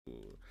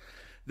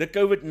The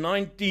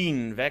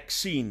COVID-19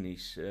 vaccine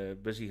is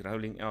busy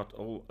rolling out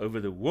all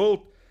over the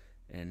world,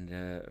 and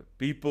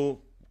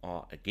people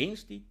are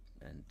against it,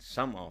 and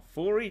some are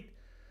for it,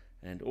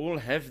 and all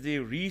have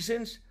their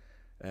reasons.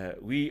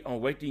 We are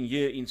waiting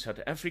here in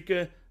South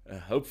Africa,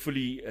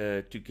 hopefully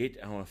to get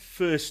our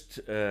first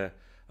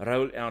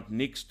rollout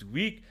next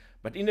week.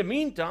 But in the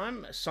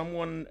meantime,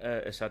 someone,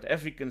 a South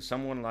African,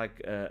 someone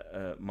like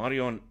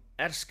Marion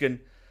Erskine,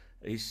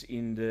 is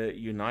in the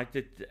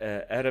United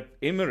Arab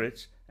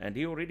Emirates, and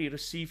he already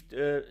received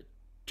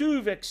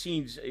two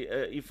vaccines,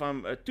 if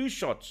I'm two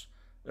shots.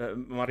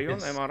 Marion, am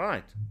Yes, I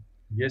right?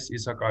 yes,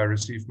 Isaac, I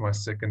received my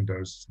second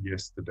dose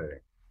yesterday.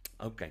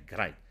 Okay,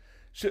 great.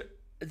 So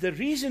the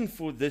reason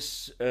for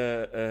this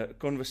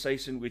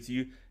conversation with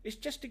you is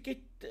just to get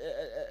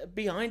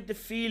behind the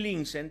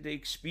feelings and the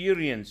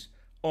experience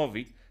of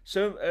it.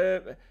 So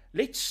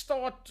let's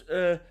start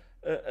a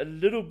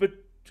little bit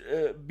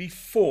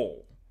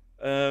before.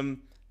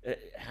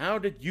 How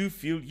did you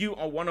feel? You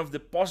are one of the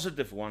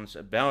positive ones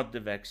about the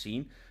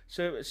vaccine.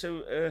 So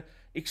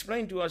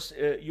explain to us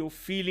your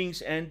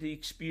feelings and the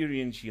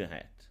experience you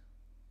had.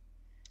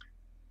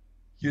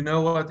 You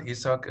know what,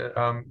 Isaac?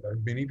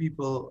 Many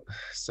people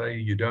say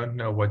you don't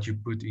know what you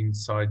put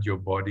inside your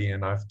body,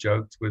 and I've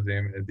joked with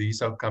them.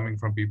 These are coming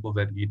from people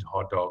that eat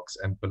hot dogs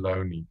and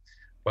bologna,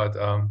 but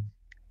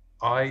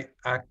I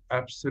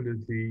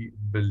absolutely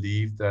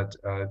believe that,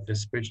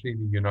 especially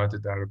the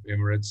United Arab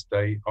Emirates,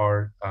 they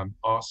are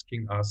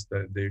asking us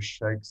that their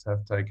sheikhs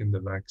have taken the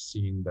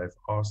vaccine. They've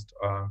asked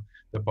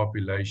the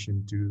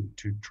population to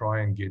try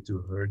and get to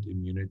herd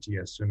immunity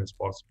as soon as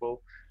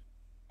possible.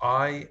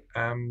 I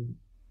am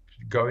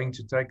going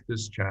to take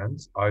this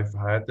chance. I've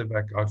had the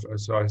vac. As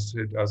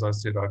I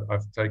said,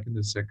 I've taken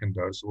the second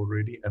dose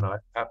already, and I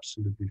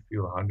absolutely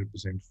feel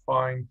 100%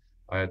 fine.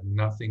 I had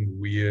nothing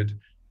weird.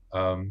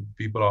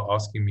 People are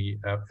asking me,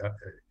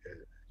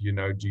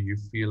 do you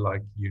feel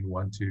like you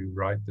want to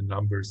write the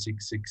number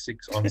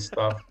 666 on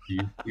stuff? Do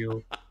you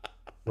feel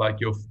like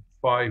your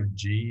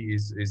 5G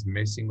is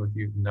messing with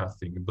you?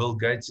 Nothing. Bill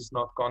Gates has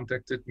not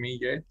contacted me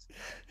yet.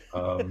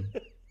 Um,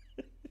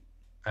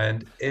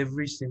 and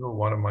every single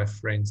one of my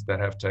friends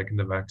that have taken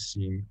the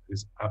vaccine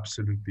is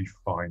absolutely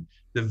fine.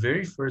 The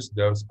very first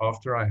dose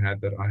after I had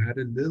that, I had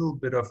a little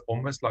bit of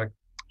almost like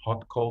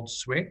hot cold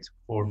sweat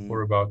for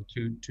Mm. about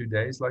two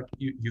days. Like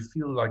you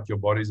feel like your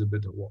body's a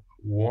bit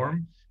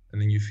warm, and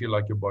then you feel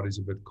like your body's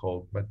a bit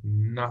cold, but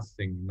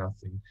nothing.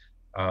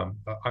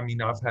 I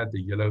mean, I've had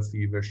the yellow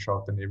fever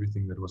shot and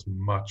everything that was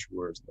much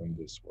worse than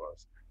this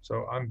was.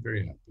 So I'm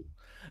very happy.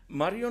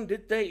 Marion,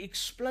 did they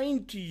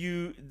explain to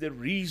you the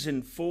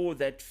reason for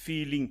that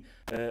feeling?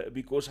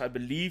 Because I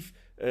believe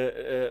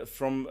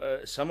from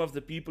some of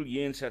the people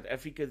here in South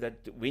Africa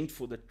that went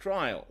for the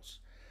trials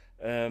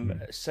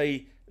Mm.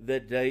 say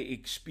that they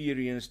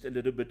experienced a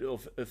little bit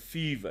of a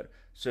fever.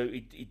 So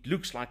it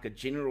looks like a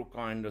general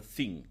kind of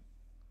thing.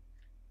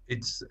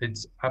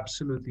 It's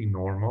absolutely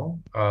normal.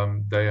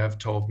 They have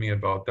told me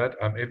about that.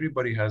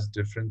 Everybody has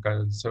different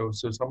kind of, so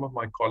some of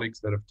my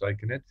colleagues that have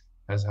taken it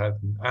has had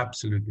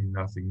absolutely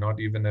nothing, not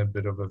even a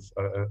bit of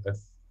a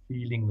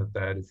feeling that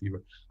they had a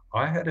fever.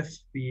 I had a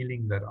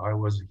feeling that I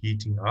was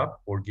heating up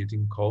or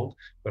getting cold,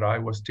 but I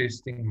was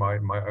testing my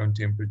own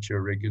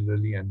temperature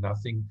regularly, and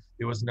nothing.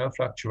 There was no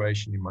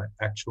fluctuation in my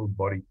actual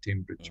body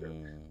temperature.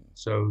 Mm.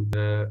 So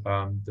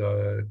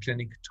the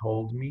clinic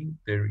told me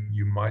there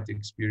you might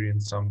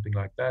experience something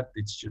like that.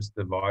 It's just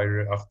the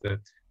virus of the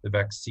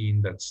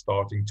vaccine that's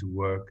starting to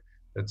work,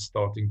 that's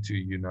starting to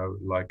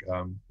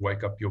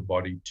wake up your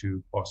body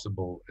to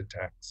possible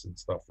attacks and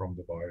stuff from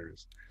the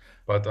virus.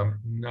 But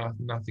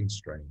nothing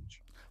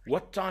strange.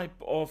 What type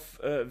of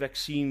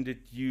vaccine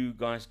did you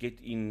guys get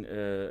in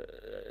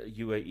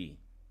UAE?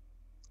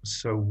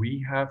 So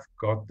we have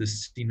got the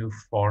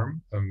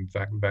Sinopharm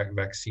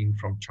vaccine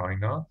from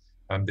China.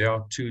 There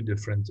are two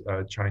different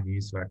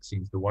Chinese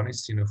vaccines. The one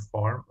is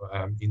Sinopharm.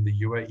 In the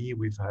UAE,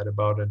 we've had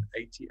about an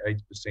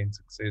 88%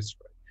 success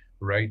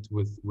rate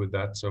with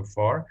that so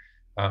far.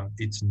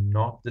 It's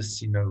not the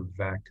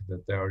Sinovac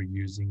that they are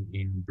using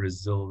in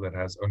Brazil that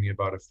has only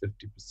about a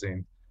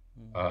 50%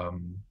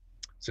 um,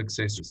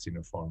 success with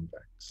Sinopharm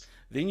vax.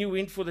 Then you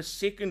went for the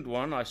second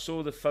one. I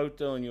saw the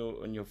photo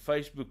on your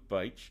Facebook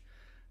page.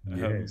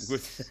 Yes.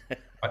 With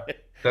I,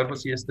 that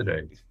was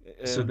yesterday.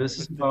 So this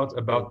is with the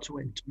about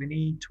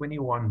 20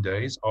 21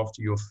 days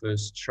after your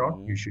first shot,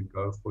 you mm. should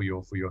go for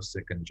your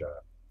second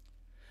jab.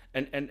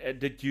 And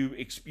did you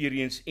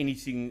experience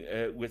anything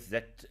with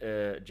that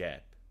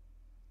jab?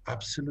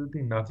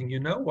 Absolutely nothing. You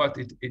know what?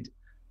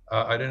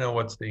 I don't know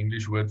what's the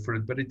English word for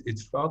it, but it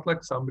felt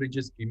like somebody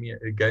just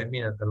gave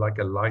me like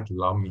a light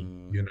lummy,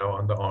 Mm.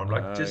 on the arm,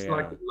 like Oh just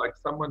yeah. like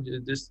someone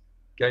just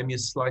gave me a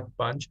slight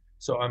punch.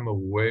 So I'm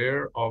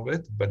aware of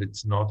it, but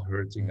it's not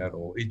hurting at Mm.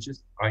 all. It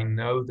just I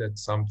know that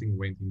something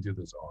went into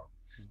this arm.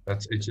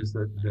 It's just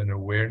an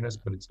awareness,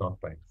 but it's not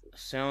painful.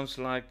 Sounds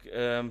like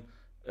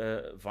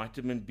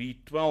vitamin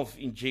B12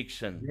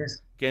 injection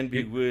Yes, can be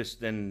it worse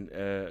than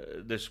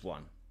this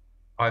one.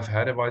 I've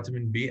had a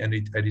vitamin B and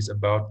it is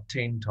about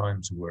 10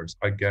 times worse.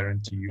 I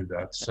guarantee you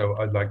that. So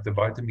I like the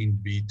vitamin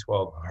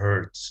B12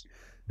 hurts.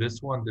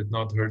 This one did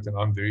not hurt, and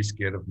I'm very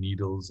scared of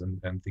needles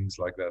and things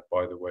like that,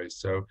 by the way.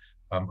 So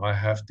I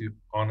have to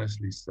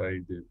honestly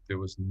say that there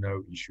was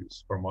no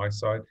issues from my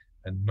side,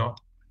 and not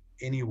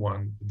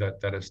anyone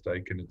that has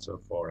taken it so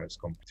far has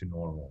come to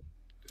normal.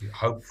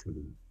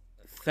 Hopefully.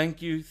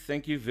 Thank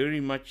you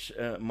very much,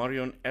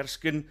 Marion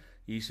Erskine.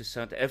 He's a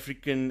South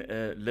African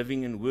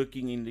living and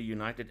working in the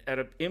United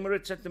Arab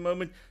Emirates at the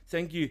moment.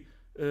 Thank you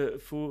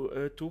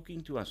for talking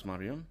to us,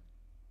 Marion.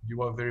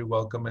 You are very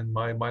welcome. And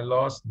my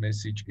last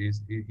message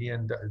is,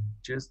 Ian,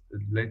 just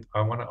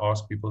I want to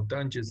ask people,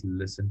 don't just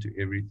listen to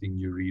everything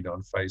you read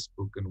on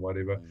Facebook and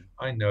whatever. Mm.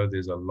 I know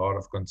there's a lot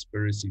of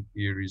conspiracy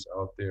theories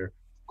out there.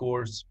 Of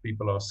course,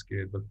 people are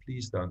scared, but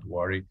please don't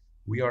worry.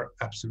 We are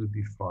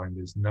absolutely fine.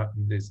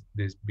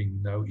 There's been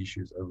no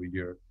issues over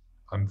here.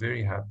 I'm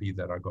very happy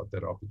that I got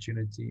that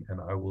opportunity, and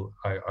I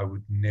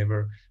would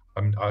never,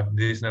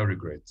 there's no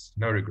regrets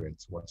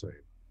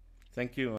whatsoever. Thank you.